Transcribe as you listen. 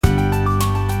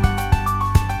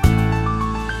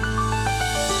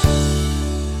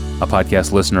A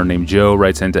podcast listener named Joe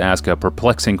writes in to ask a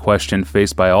perplexing question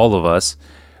faced by all of us.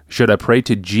 Should I pray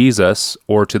to Jesus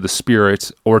or to the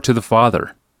Spirit or to the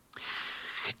Father?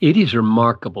 It is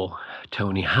remarkable,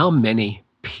 Tony, how many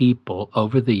people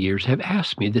over the years have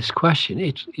asked me this question.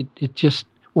 It's just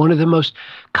one of the most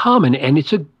common, and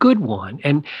it's a good one.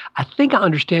 And I think I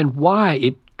understand why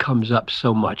it comes up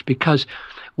so much, because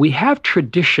we have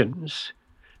traditions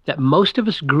that most of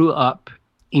us grew up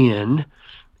in,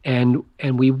 and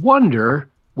we wonder,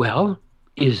 well,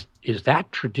 is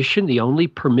that tradition the only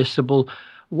permissible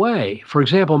way? For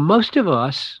example, most of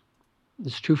us,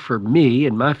 it's true for me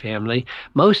and my family,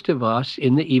 most of us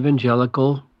in the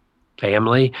evangelical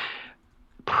family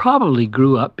probably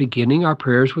grew up beginning our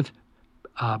prayers with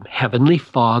Heavenly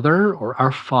Father or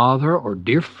Our Father or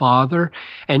Dear Father,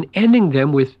 and ending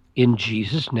them with, in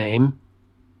Jesus' name,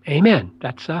 Amen.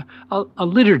 That's a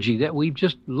liturgy that we've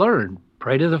just learned.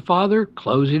 Pray to the Father,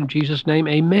 close in Jesus' name,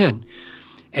 Amen.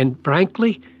 And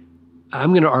frankly,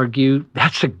 I'm going to argue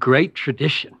that's a great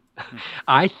tradition.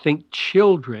 I think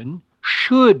children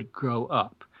should grow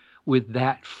up with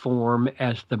that form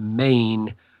as the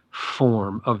main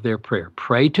form of their prayer.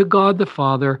 Pray to God the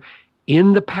Father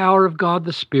in the power of God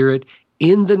the Spirit,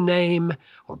 in the name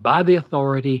or by the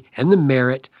authority and the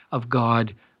merit of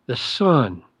God the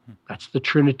Son. That's the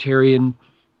Trinitarian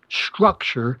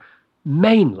structure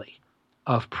mainly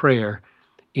of prayer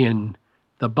in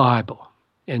the Bible.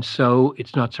 And so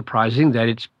it's not surprising that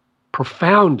it's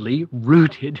profoundly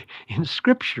rooted in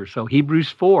Scripture. So Hebrews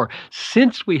 4,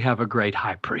 since we have a great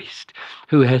high priest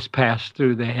who has passed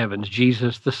through the heavens,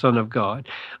 Jesus, the Son of God,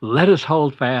 let us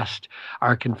hold fast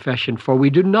our confession, for we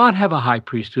do not have a high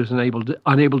priest who is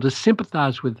unable to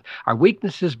sympathize with our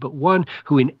weaknesses, but one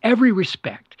who in every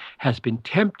respect has been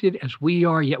tempted as we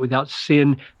are, yet without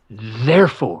sin.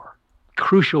 Therefore,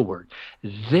 crucial word,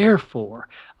 therefore,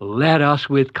 let us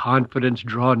with confidence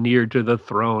draw near to the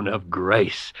throne of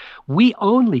grace. We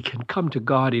only can come to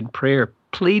God in prayer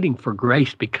pleading for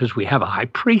grace because we have a high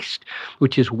priest,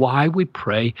 which is why we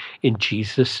pray in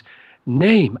Jesus'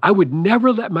 name. I would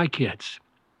never let my kids,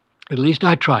 at least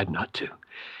I tried not to,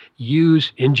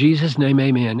 use in Jesus' name,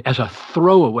 amen, as a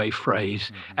throwaway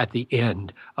phrase at the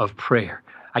end of prayer.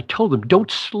 I told them, don't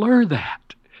slur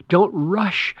that. Don't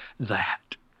rush that.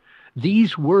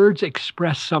 These words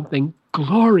express something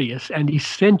glorious and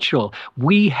essential.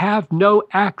 We have no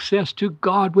access to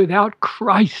God without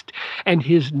Christ and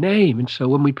his name. And so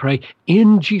when we pray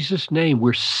in Jesus' name,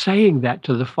 we're saying that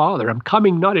to the Father. I'm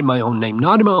coming not in my own name,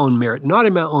 not in my own merit, not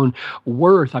in my own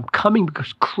worth. I'm coming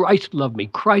because Christ loved me.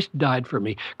 Christ died for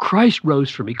me. Christ rose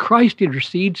for me. Christ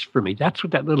intercedes for me. That's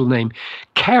what that little name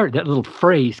that little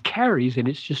phrase carries, and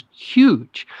it's just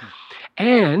huge.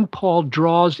 And Paul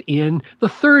draws in the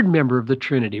third member of the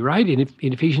Trinity, right? In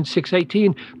Ephesians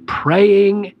 6:18,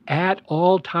 praying at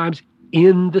all times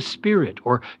in the Spirit,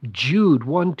 or Jude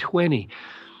 1:20.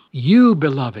 You,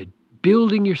 beloved,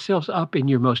 building yourselves up in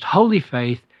your most holy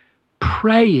faith,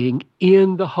 praying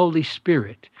in the Holy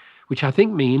Spirit, which I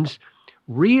think means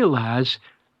realize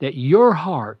that your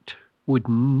heart would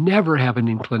never have an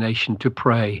inclination to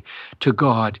pray to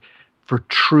God for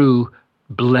true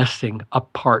blessing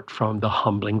apart from the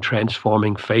humbling,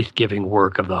 transforming, faith-giving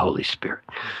work of the Holy Spirit.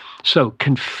 So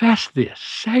confess this,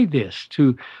 say this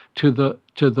to the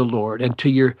Lord and to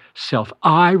yourself.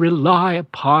 I rely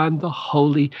upon the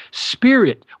Holy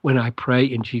Spirit when I pray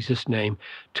in Jesus' name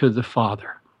to the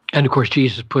Father. And of course,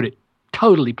 Jesus put it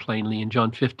totally plainly in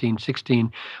John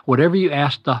 15:16, whatever you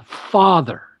ask the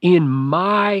Father in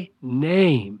my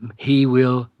name, he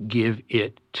will give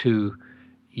it to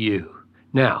you.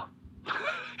 Now,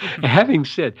 having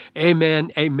said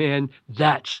amen, amen,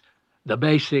 that's the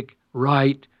basic,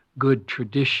 right, good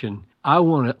tradition. I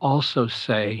want to also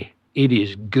say it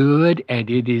is good and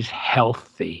it is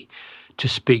healthy to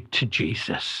speak to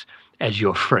Jesus as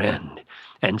your friend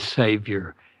and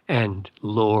Savior and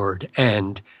Lord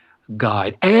and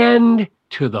guide, and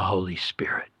to the Holy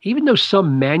Spirit. Even though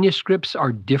some manuscripts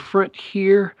are different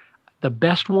here, the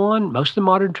best one, most of the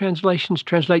modern translations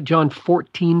translate John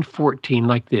 14:14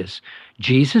 like this.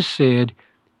 Jesus said,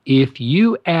 if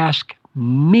you ask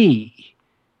me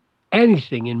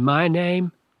anything in my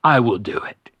name, I will do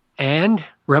it. And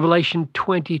Revelation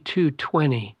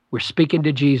 22:20, we're speaking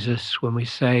to Jesus when we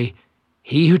say,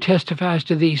 he who testifies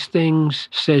to these things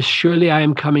says, surely I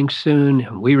am coming soon.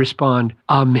 And we respond,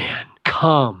 amen.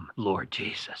 Come, Lord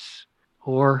Jesus.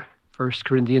 Or 1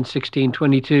 Corinthians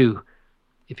 16:22,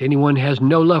 if anyone has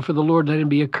no love for the Lord, let him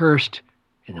be accursed.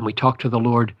 And then we talk to the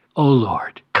Lord, oh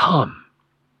Lord, come.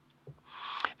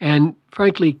 And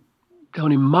frankly,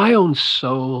 Tony, my own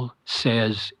soul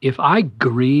says, if I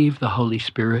grieve the Holy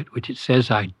Spirit, which it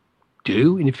says I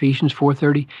do in Ephesians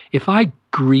 4:30? If I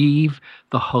grieve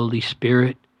the Holy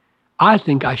Spirit, I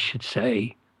think I should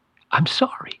say, I'm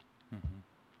sorry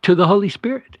to the Holy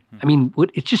Spirit. I mean,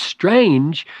 it's just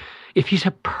strange if he's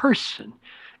a person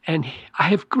and I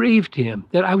have grieved him,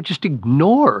 that I would just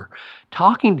ignore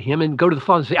talking to him and go to the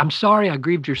Father and say, I'm sorry I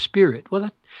grieved your spirit.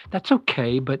 Well, that's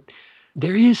okay, but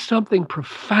there is something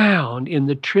profound in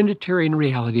the Trinitarian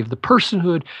reality of the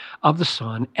personhood of the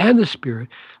Son and the Spirit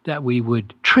that we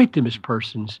would treat them as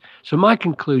persons. So my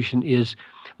conclusion is,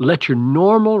 let your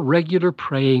normal, regular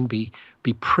praying be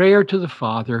prayer to the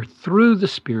Father through the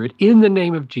Spirit in the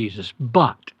name of Jesus.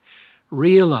 But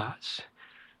realize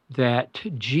that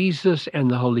Jesus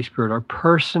and the Holy Spirit are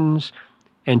persons,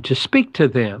 and to speak to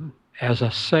them as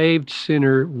a saved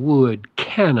sinner would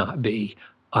cannot be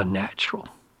unnatural.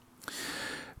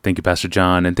 Thank you, Pastor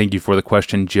John, and thank you for the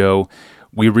question, Joe.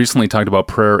 We recently talked about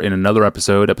prayer in another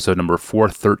episode number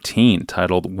 413,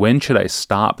 titled, When Should I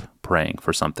Stop Praying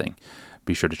for Something?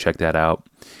 Be sure to check that out.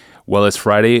 Well, it's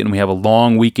Friday, and we have a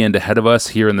long weekend ahead of us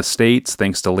here in the States,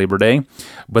 thanks to Labor Day.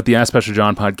 But the Ask Pastor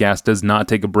John podcast does not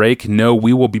take a break. No,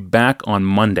 we will be back on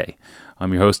Monday.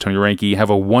 I'm your host, Tony Reinke. Have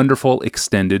a wonderful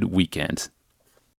extended weekend.